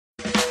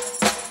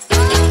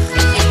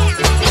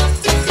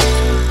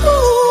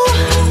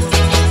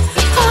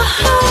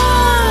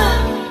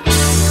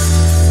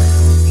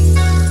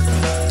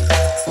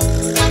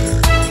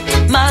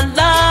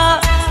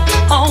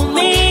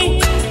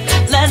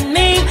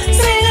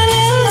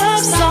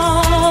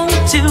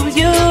to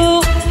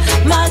you,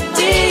 my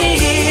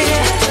dear.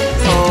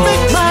 Oh,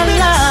 my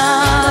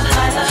love,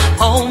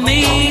 hold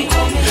me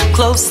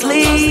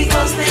closely.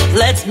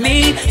 Let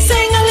me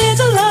sing a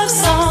little love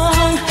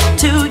song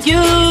to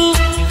you,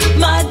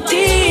 my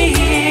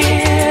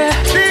dear.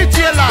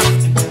 DJLass.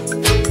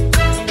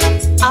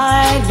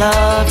 I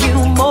love you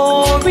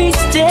more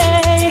each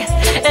day,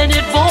 and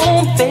it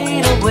won't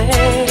fade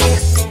away,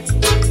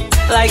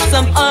 like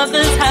some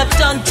others have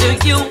done to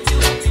you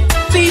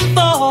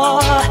before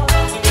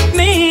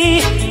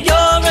me.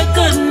 You're a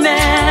good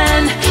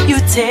man, you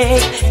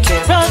take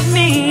care of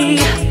me,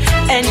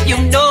 and you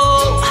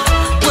know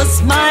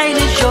what's mine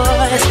is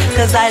yours,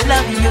 'cause I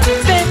love you,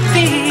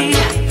 baby.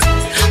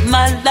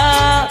 My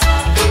love,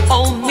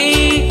 hold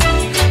me,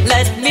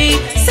 let me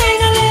sing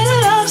a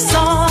little love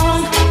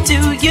song to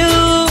you,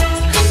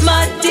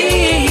 my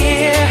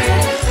dear.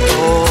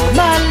 Oh,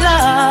 my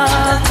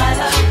love,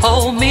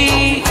 hold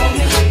me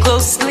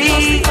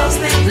closely.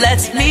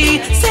 Let me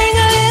sing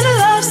a little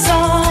love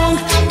song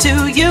to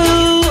you,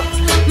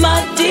 my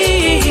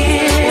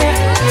dear.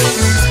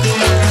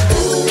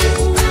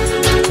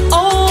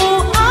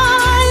 Oh,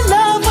 I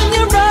love when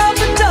you rub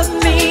and dub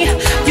me.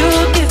 You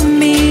give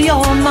me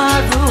all my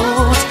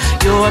roots.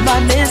 You're my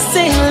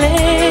missing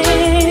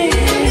link.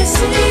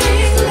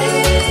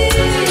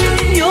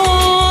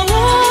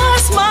 Your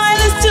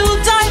smile is to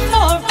die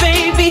for,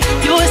 baby.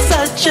 You're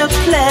such a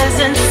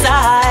pleasant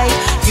sight.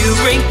 You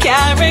bring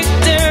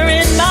character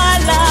in my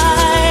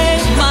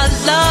life. My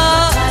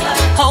love,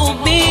 hold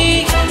me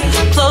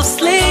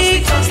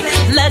closely.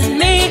 Let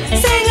me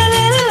sing a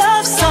little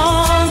love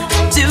song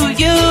to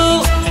you,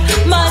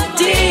 my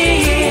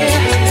dear.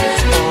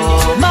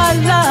 Oh, my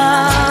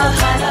love,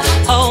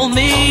 hold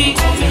me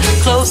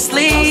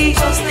closely.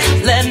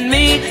 Let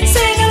me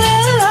sing a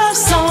little love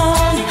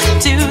song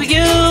to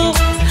you,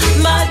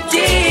 my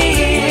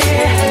dear.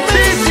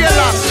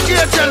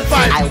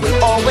 I will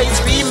always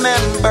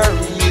remember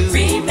you.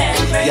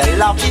 Your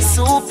love is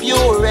so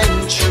pure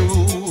and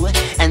true,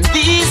 and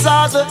these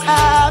are the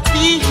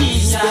happy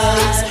days.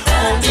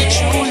 Only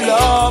true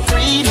love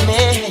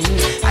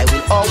remains. I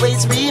will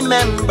always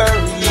remember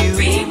you.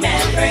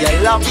 Your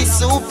love is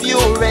so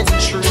pure and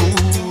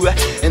true,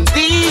 and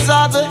these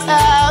are the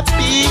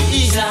happy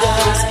days.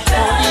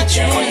 Only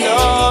true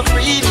love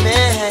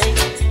remains.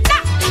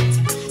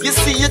 You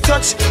see, you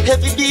touch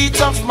every beat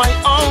of my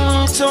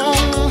own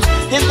tongue,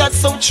 and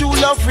that's how true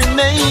love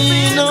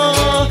remain.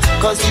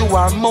 'Cause you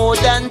are more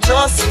than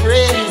just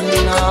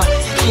friend,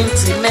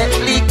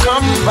 intimately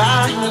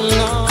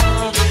combined.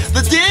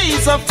 The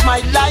days of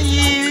my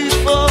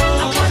life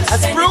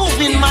has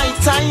proven my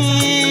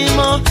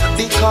time,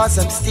 because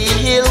I'm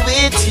still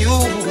with you.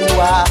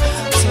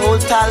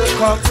 Total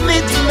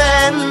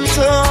commitment.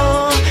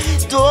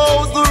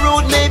 Though the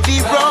road may be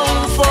wrong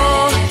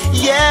for,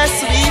 yes,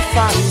 we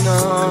find.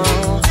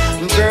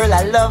 Girl,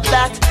 I love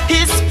that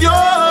it's pure.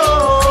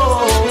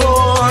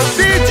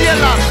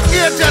 DJLass.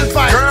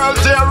 Girl,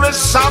 there is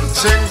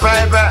something,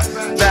 baby,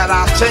 that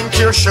I think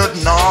you should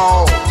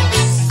know.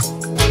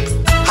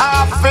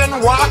 I've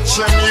been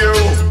watching you,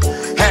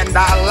 and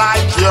I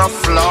like your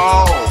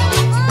flow.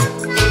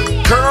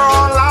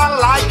 Girl, I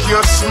like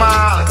your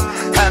smile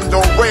and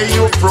the way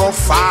you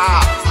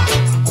profile.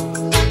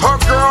 A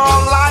girl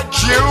like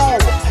you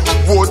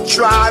would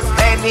drive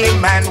any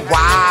man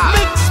wild.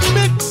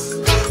 Mix.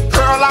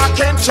 Girl, I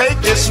can't take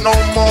this no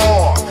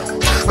more.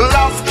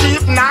 Love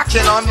keep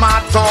knocking on my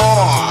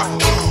door.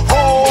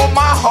 Oh,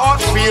 my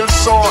heart feels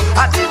sore.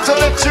 I need to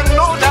let you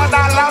know that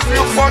I love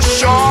you for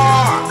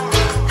sure.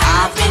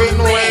 I've been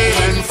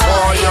waiting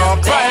for your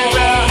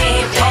baby,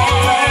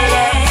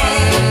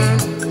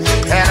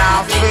 and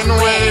I've been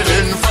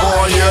waiting for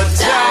your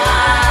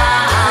darling.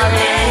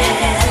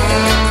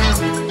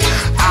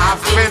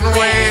 I've been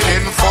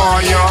waiting for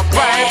your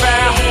baby,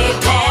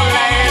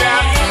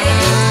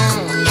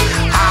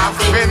 I've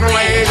been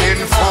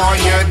waiting for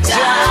your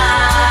darling.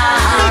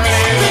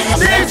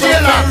 Never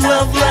felt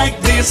love like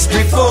this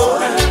before.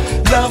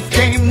 Love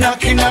came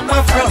knocking at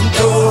my front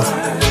door,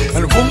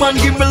 and woman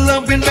give me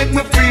love and make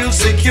me feel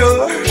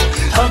secure.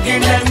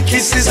 Hugging and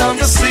kisses on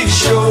the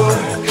seashore.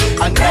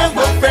 I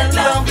never felt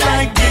love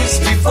like this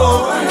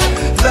before.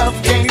 Love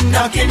came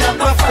knocking at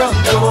my front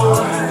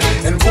door,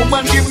 and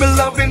woman give me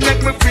love and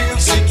make me feel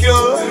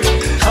secure.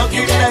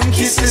 Hugging and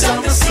kisses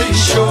on the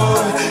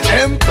seashore.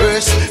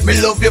 Empress, me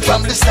love you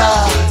from the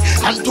start,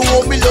 and to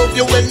all me love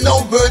you when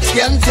no words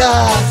can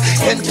talk.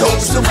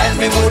 10,000 miles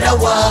me woulda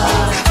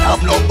walk.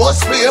 I'm no bus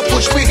player,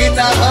 push me in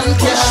a hand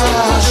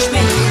car.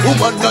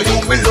 Woman, now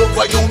you me love,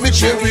 why you me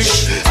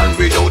cherish, and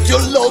without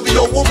your love,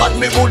 your woman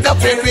me woulda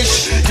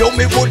perish. You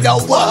me woulda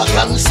walk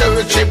and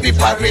search every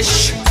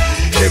parish,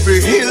 every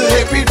hill,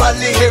 every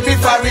valley, every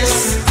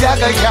forest.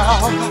 Yaga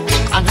yaga.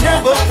 I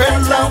never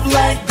felt love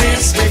like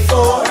this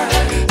before.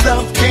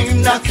 Love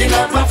came knocking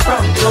at my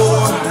front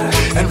door,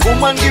 and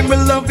woman give me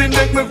love and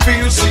make me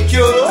feel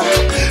secure.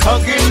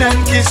 Hugging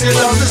and kissing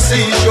on the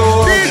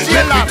seashore.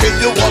 Let me tell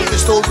you all the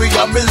story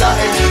of my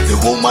life. The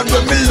woman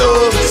when me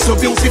love, so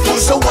beautiful,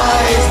 so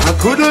wise. I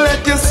couldn't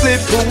let you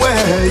slip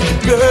away,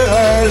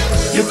 girl.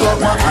 You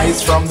caught my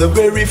eyes from the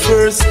very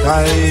first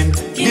time.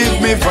 Give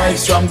me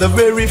vibes from the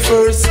very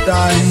first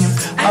time.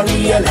 I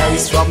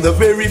realized from the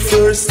very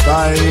first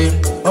time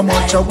how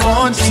much I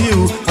want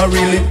you, I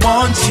really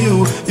want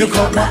you. You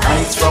caught my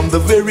eyes from the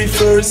very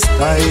first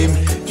time.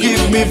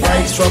 Give me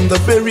vibes from the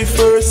very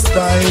first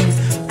time.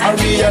 I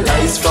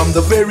realized from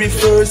the very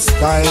first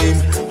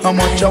time how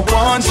much I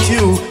want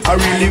you, I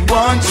really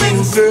want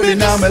you. Girl, in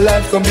my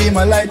life can be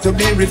my light to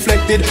be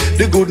reflected.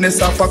 The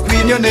goodness of a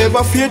queen, you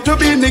never fear to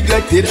be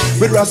neglected.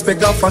 With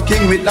respect of a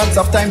king, with lots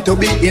of time to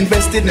be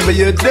invested. Never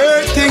you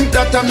dare think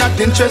that I'm not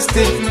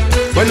interested.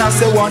 When I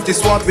say want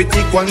is want with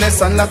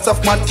equalness and lots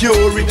of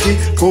maturity,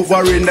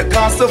 covering the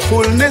cost of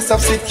fullness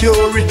of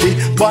security,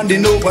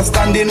 bonding over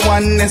standing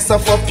oneness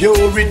of a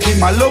purity.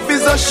 My love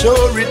is a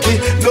surety,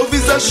 love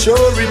is a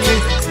surety.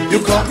 You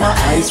caught my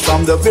eyes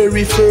from the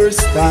very first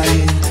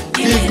time.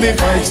 Give me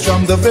vibes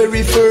from the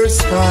very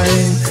first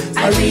time.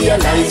 I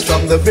realized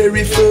from the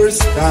very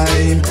first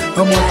time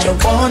how much I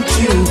want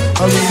you,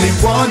 I really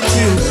want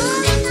you.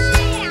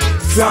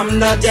 From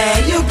the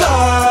day you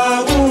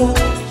go,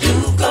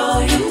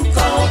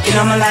 in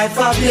my life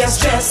I'll be a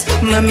stress.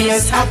 My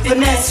miss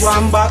happiness,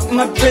 one back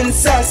my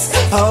princess.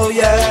 Oh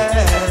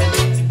yeah.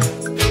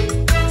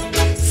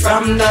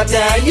 From the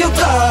day you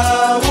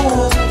go,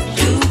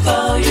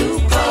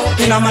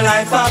 in my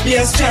life I'll be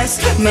a stress.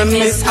 My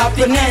miss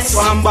happiness,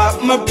 one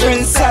back my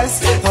princess.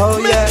 Oh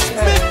yeah.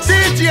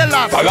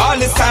 DJLass. For all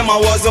this time I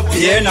wasn't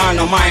paying on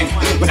no mind.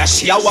 When I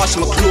wash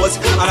my clothes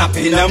and I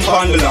pin them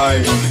on the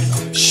line.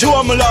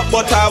 Show me love,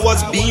 but I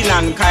was being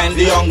unkind.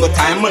 The younger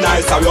time when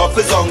I saw up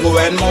is hunger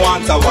when I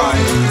want a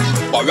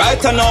wine. But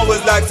right now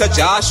it's like such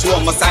a show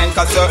my sign.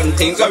 Cause certain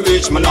things I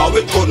reach me, now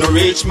it couldn't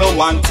reach me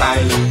one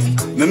time.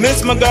 Me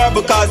miss my girl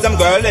because them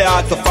girl they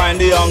hard to find.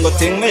 The younger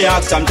thing me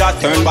ask, I'm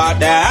just turn back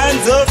the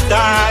hands of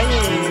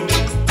time.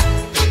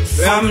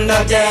 From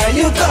the day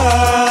you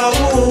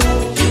go,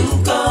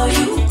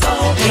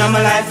 in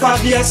my life I'll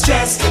be a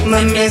stress.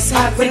 Me miss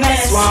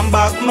happiness, one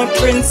back my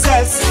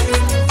princess.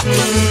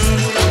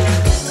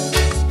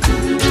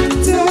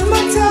 Tell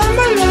my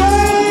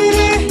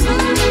lady,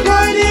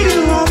 why did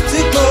you have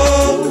to go?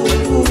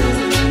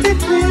 It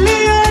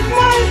really hurt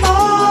my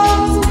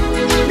heart,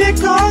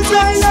 because I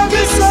love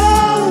you so.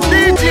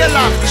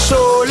 DJLass.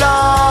 Show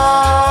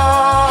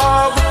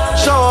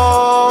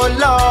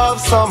love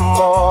some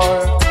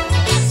more.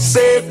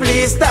 Say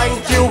please,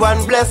 thank you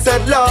and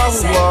blessed love,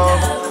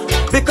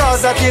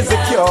 because that is the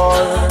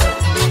cure.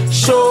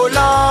 Show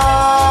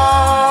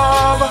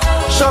love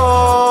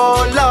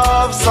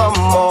some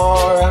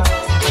more.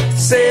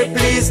 Say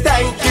please,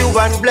 thank you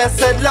and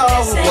blessed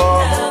love,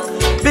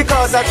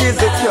 because that is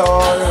the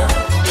cure.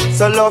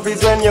 So love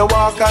is when you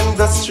walk on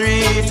the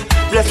street,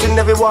 blessing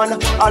everyone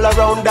all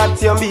around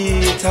that you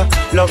meet.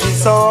 Love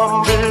is so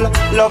humble,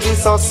 love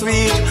is so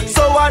sweet.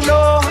 So I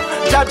know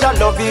that your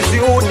love is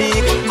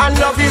unique, and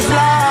love is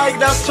like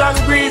the strong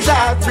breeze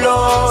that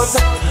blows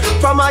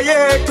from my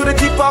head to the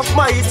tip of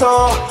my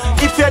toe.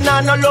 If you're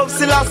not no love,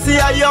 still I see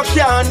how you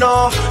can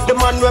know. The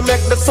man will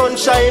make the sun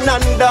shine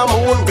and the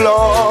moon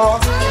glow.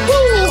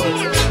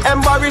 Woo.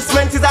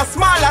 Embarrassment is as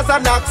small as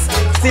an axe,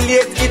 still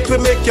yet it will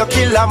make you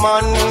kill a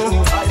man.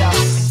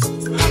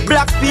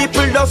 Black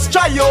people just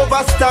try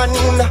overstand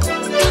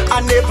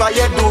and never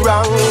yet do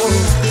wrong.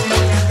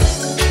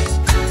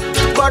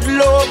 But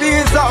love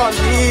is all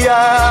we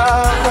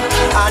have,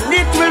 and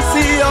it will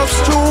see us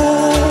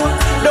through.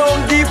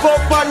 Don't give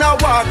up on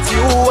what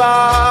you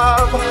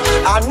have.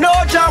 I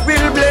know Jah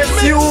will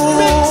bless you.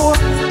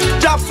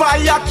 Jah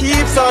fire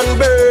keeps on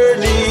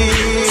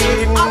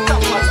burning.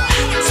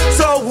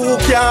 So who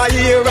can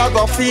hear I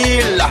go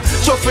feel?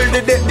 Shuffle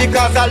the deck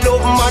because I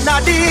love man a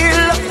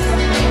deal.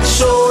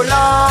 Show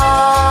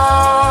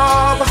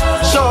love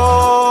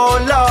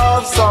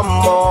some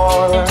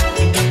more.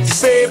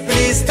 Say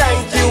please,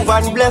 thank you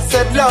and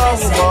blessed love,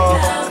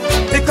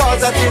 because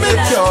that is the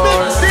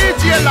cure.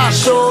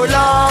 Show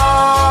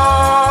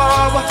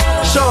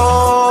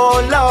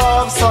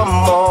love some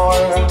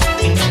more.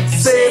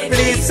 Say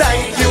please,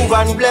 thank you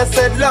and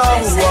blessed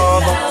love,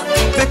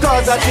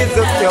 because that is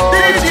the cure.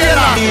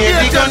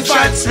 The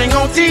gunshots ring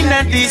out in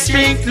the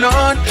street,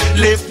 Lord.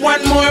 Lift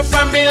one more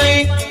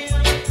family.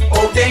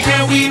 Oh, they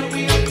hear we,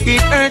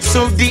 it hurts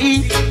so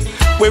deep.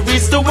 Where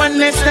is the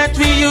oneness that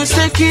we used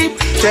to keep?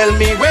 Tell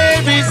me, where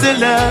is the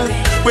love?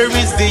 Where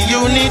is the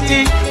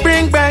unity?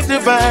 Bring back the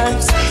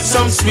vibes,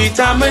 some sweet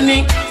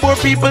harmony. Poor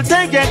people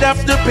tired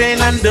of the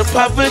pain and the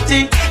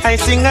poverty. I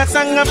sing a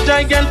song of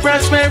joy and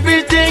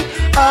prosperity.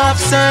 Of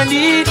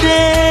sunny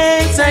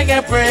days I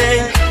can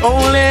pray.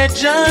 Oh,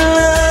 let your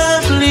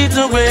love lead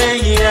the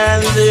way,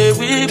 and there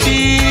will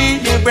be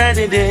a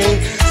brighter day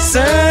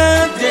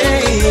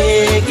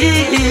someday.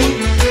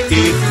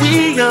 If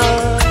we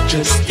all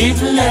just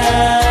give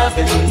love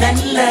and let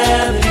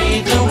love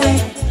lead the way,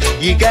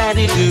 you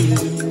gotta do.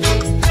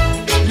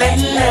 Let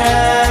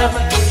love,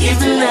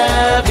 give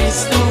love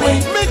is the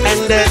way,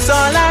 and that's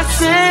all I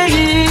say.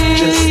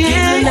 Just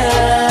give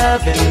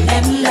love and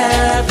let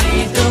love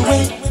lead the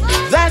way.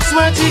 That's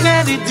what you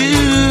gotta do.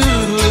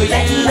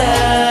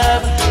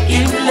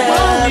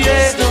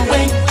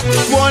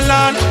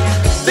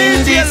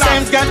 These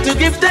times got to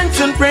give thanks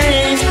and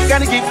praise.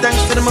 Gotta give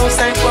thanks to the Most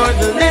High for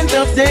the length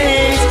of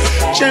days.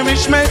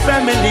 Cherish my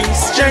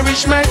families,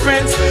 cherish my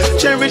friends,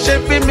 cherish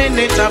every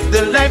minute of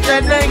the life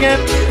that I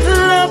have.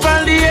 Love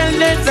all the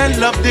elders and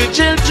love the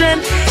children.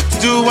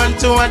 Do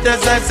unto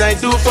others as I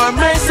do for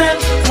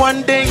myself.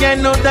 One day I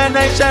know that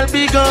I shall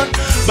be gone,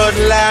 but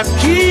life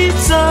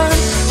keeps on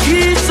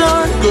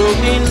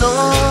going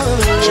on.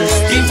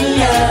 Just give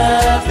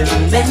love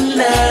and let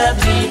love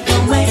lead the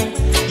way.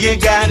 You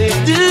gotta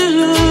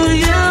do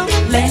you.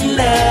 Let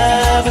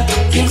love,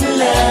 give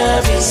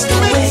love is the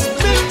way.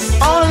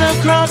 All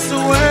across the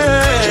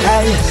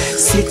world.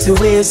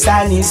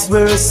 Situation is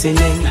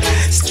worsening.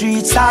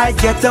 Streets I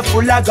get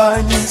full of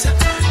guns.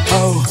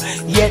 Oh,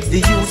 yet the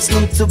youths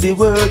need to be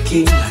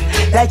working.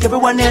 Like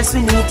everyone else,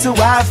 we need to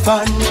have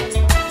fun.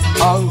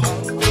 Oh,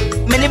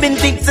 many been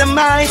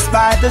victimized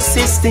by the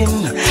system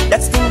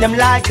that spin them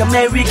like a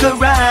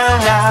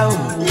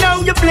merry-go-round. Now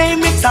you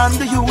blame it on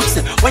the youths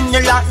when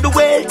you lock the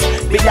wealth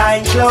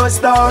behind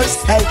closed doors.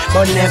 Hey,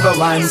 but never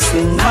once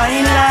in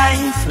my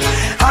life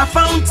I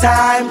found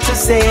time to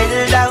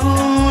settle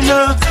down.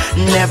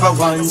 Never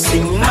once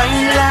in my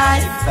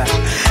life.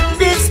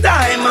 This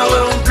time I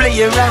won't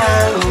play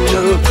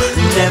around.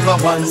 Never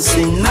once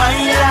in my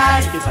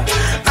life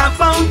I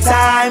found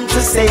time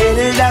to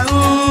settle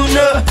down.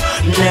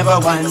 Never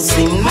once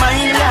in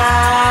my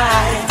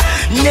life.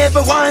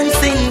 Never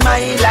once in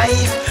my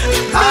life.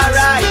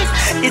 Alright,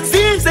 it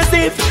feels as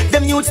if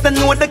them youths don't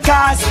know the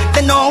cause.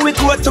 They know we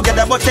grow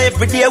together, but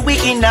every day we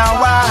in a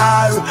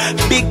war.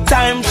 Big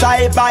time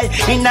drive-by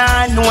in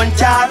a known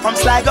car. From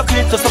Sligo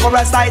Cliff to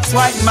Sufferer Sites,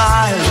 White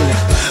Mile.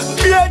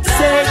 Blood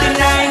said in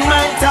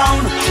 9-man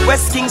town.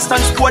 West Kingston,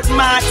 Sport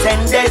Martin,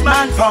 dead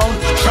man found.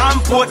 From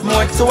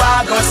Portmore to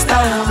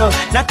Augustown.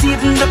 Not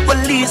even the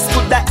police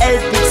could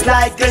help, it's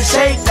like a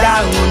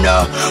shakedown.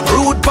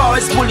 Rude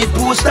boys, bullet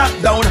boost up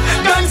down.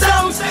 Guns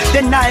out,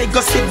 then I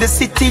go see the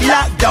city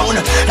lockdown.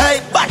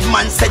 Hey,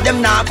 Batman said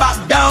them now back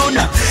down.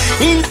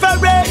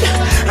 Infrared,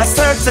 I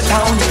search the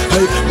town.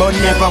 Hey, but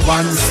never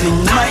once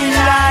in my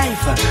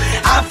life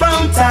I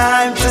found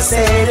time to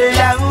settle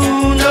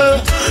down.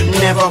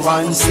 Never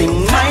once in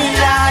my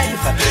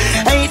life.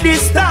 Hey,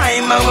 this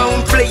time I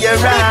won't play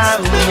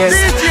around. Yes,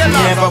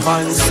 never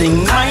once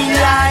in my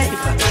life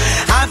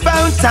I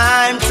found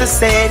time to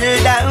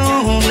settle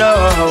down. No,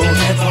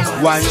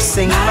 never once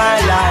in my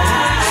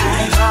life.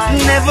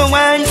 Never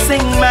once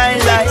in my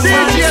life.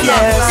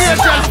 Yes.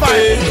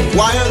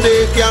 While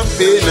they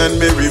campaign and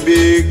merry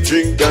make,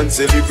 drink and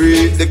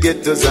celebrate, the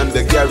ghettos and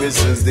the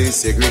garrisons they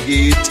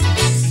segregate.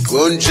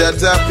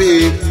 Gunshot a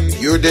pay,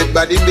 your dead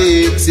body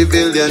make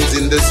civilians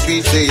in the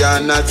streets they are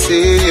not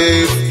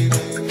safe.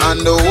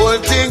 And the whole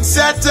thing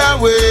set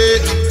away.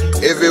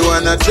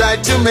 Everyone a try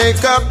to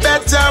make a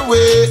better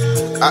way,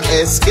 a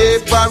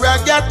escape or a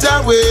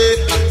getaway.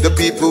 The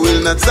people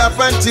will not stop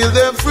until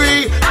they're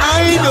free.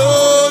 I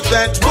know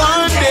that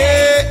one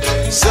day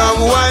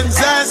someone's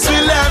ass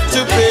will have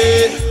to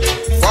pay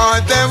for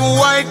them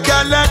white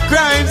collar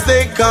crimes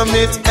they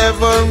commit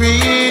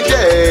every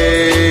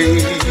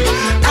day.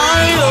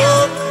 I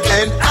hope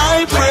and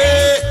I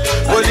pray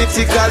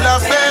political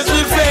affairs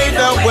will fade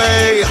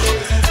away,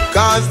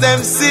 cause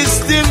them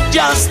system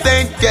just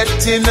ain't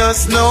getting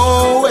us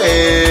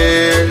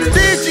nowhere.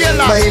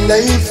 My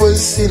life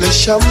was in a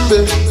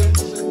shamble.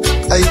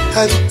 I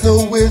had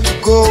nowhere to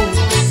go.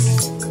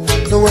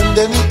 Now and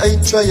then I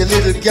try a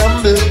little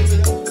gamble,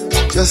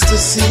 just to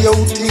see how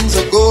things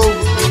are go.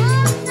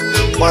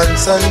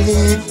 Once I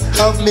need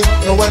have me,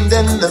 now and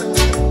then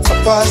I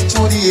pass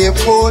through the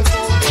airport.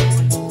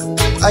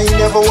 I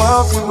never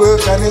want to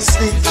work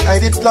honestly. I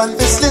did plan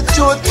to slit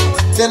throat.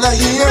 Then I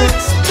hear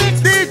it.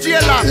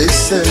 DJLass.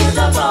 Listen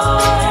to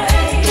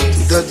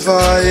that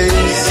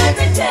voice.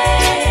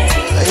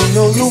 I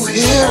know you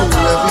hear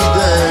every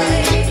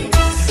day,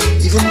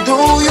 even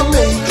though you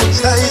make it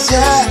lies,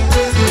 yeah.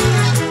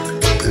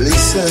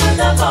 Listen to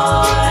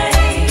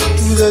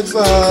that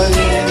voice.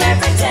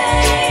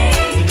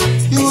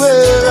 You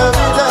hear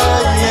every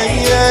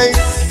day, yeah.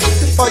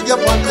 The fire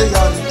upon the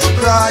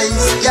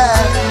Antichrist,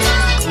 yeah.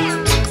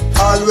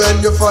 All when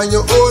you find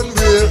your own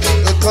way,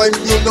 no time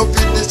you no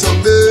fit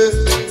disobey.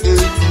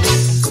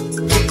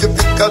 If you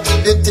pick up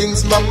the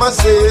things mama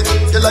say,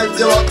 you like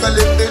to walk a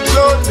little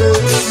lonely.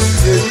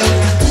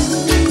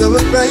 The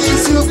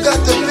price you got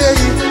to pay,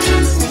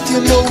 if you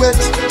know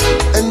it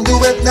and do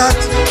it not.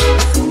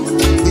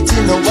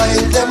 Within a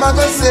while them I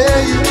go say,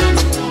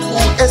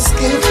 who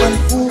escape and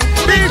who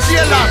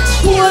DJLass.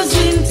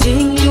 Wasn't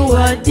thing you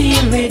are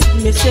deal with.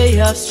 Me say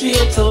a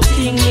straight up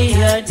thing me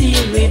a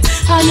deal with.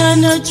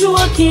 And a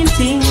joking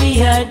thing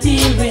me a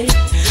deal with.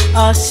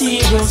 A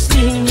serious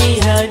thing me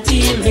a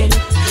deal with.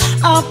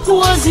 A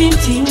posing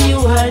thing you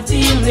a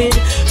deal with.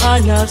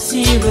 And a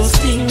serious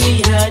thing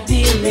me a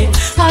deal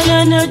with.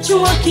 And a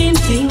joking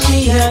thing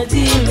me a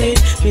deal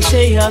with. Me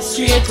say a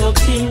straight up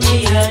thing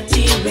me a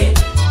deal with.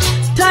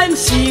 Time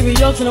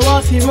serious and I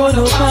want to run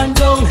up and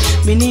down.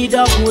 Me need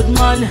a good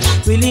man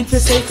willing to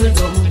cycle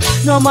down.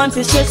 No man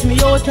fi stress me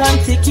out and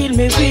fi kill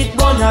me with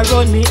gun or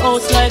run me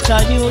out like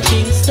a New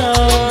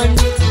Kingston.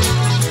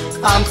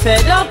 I'm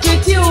fed up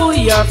with you,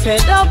 you're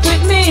fed up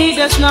with me.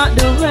 That's not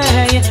the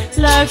way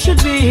life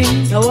should be.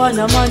 No one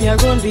a man you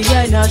run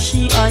behind a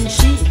she and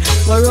she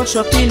go rush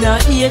up in a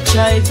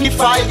HIV. If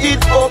I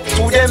did up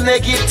to them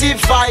negative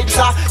vibes,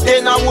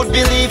 then I would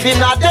believe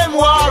in a them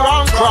war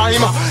and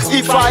crime.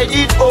 If I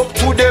did up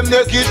to them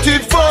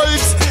negative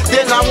vibes,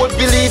 then I would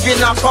believe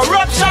in a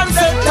corruption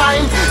set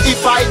time.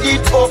 If I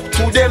did up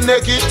to them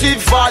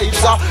negative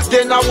vibes,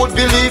 then I would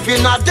believe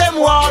in a them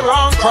war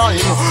and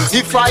crime.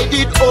 If I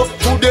did up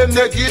to them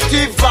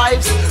negative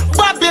vibes,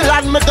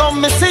 Babylon me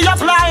dumb, me see you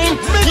blind.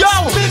 Yo,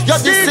 you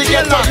just to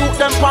get the youth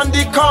them on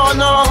the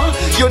corner.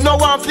 You know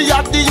I'm fi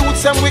at the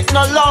youths them with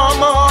no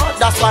llama.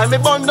 That's why me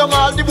bun down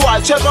all the boy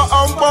Cheddar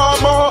and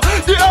Farmer.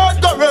 The earth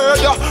go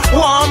red,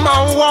 warm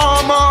and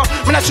warmer.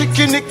 Me na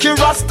chicken Nicky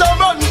Rasta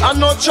run and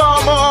no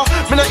charmer.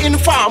 Me na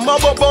informer,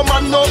 but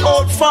man no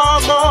old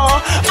farmer.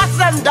 I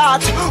send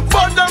that,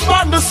 burn them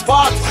on the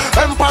spot.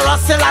 Emperor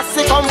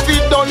Selassie come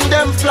feed on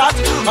them flat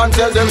and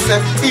tell them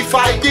say, if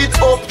I did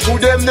up to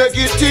them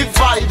negative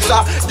vibes,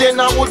 then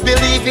I would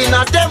believe in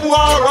a them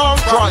war on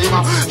crime.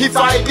 If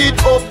I did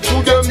up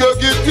to them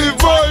negative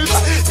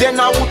vibes, then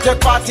I would take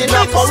part in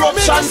a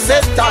corruption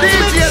set time.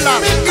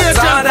 I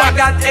thought I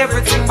got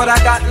everything, but I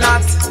got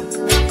not.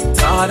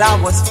 Thought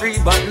I was free,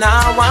 but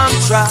now I'm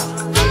trapped.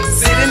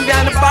 Sitting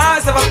behind the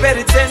bars of a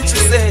penitentiary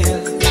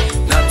cell.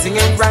 Nothing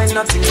ain't right,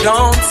 nothing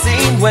don't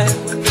seem well.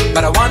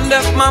 But I wonder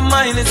if my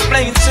mind is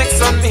playing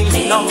tricks on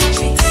me. No,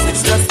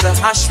 it's just a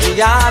harsh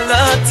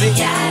reality.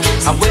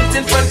 I went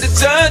in front of the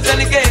judge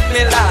and he gave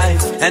me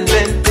life. And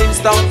then things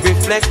don't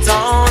reflect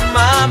on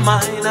my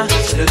mind.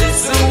 Should've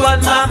listened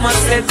what mama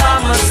said,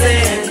 mama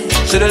said.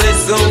 Should've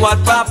listened what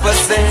papa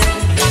said.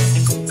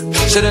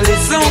 Should've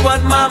listened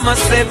what mama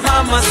said,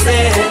 mama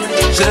said.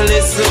 Should've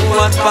listened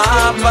what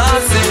papa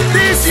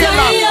said.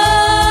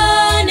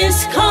 Zion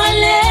is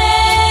calling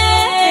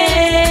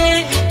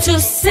to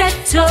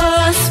set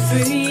us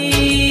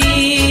free.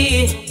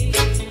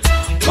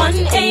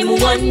 One aim,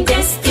 one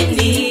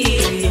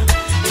destiny.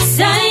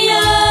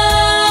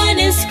 Zion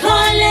is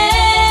calling.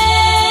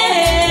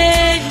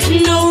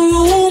 No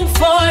room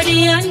for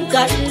the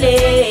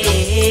ungodly.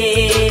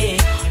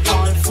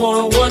 All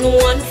for one,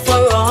 one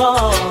for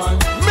all.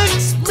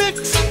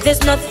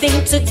 There's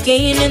nothing to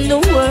gain in the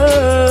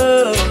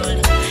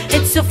world.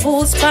 It's a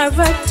fool's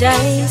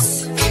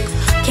paradise.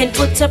 Can't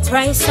put a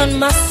price on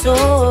my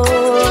soul.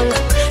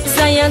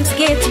 Zion's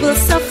gate will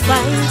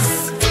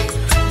suffice.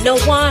 No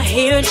one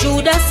hear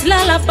Judas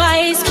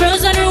lullabies.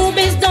 Pearls and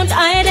rubies don't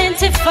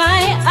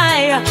identify.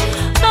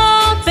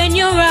 Open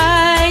your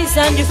eyes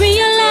and realize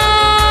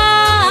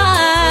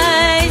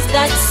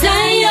that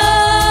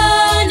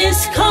Zion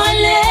is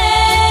calling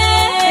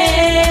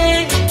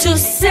to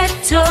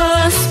set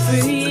us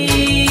free.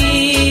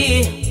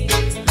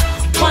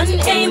 One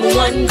aim,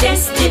 one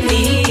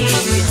destiny.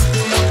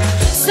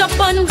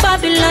 Upon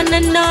Babylon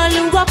and all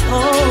who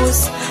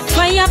oppose.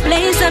 Fire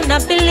blaze and a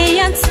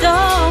billion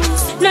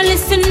stones. No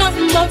listen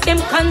nothing about them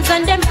cons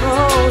and them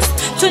pros.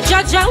 To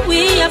judge how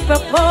we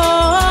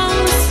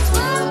propose.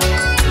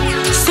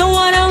 So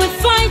what are we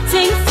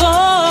fighting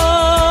for?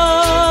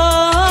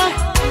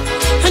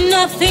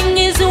 Nothing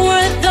is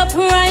worth the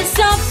price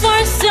of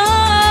our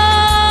soul.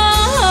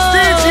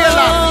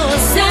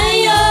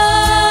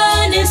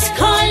 Zion is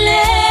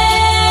calling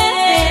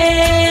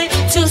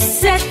to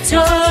set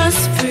us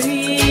free.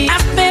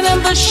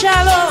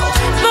 Shallow,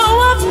 though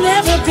I've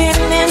never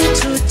been in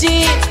too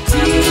deep.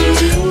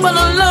 But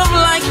a love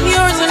like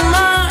yours and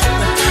mine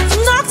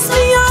knocks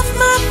me off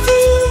my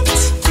feet.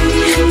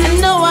 And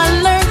know I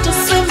learned to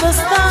swim this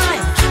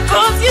time,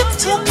 cause you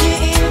took me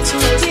in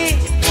too deep.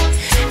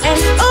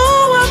 And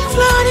oh, I'm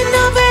floating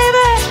now,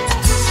 baby.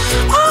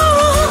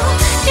 Oh,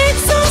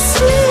 it's so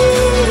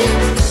sweet.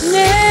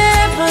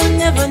 Never,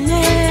 never,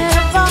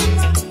 never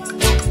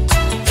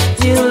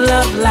you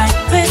love like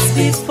this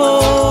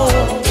before.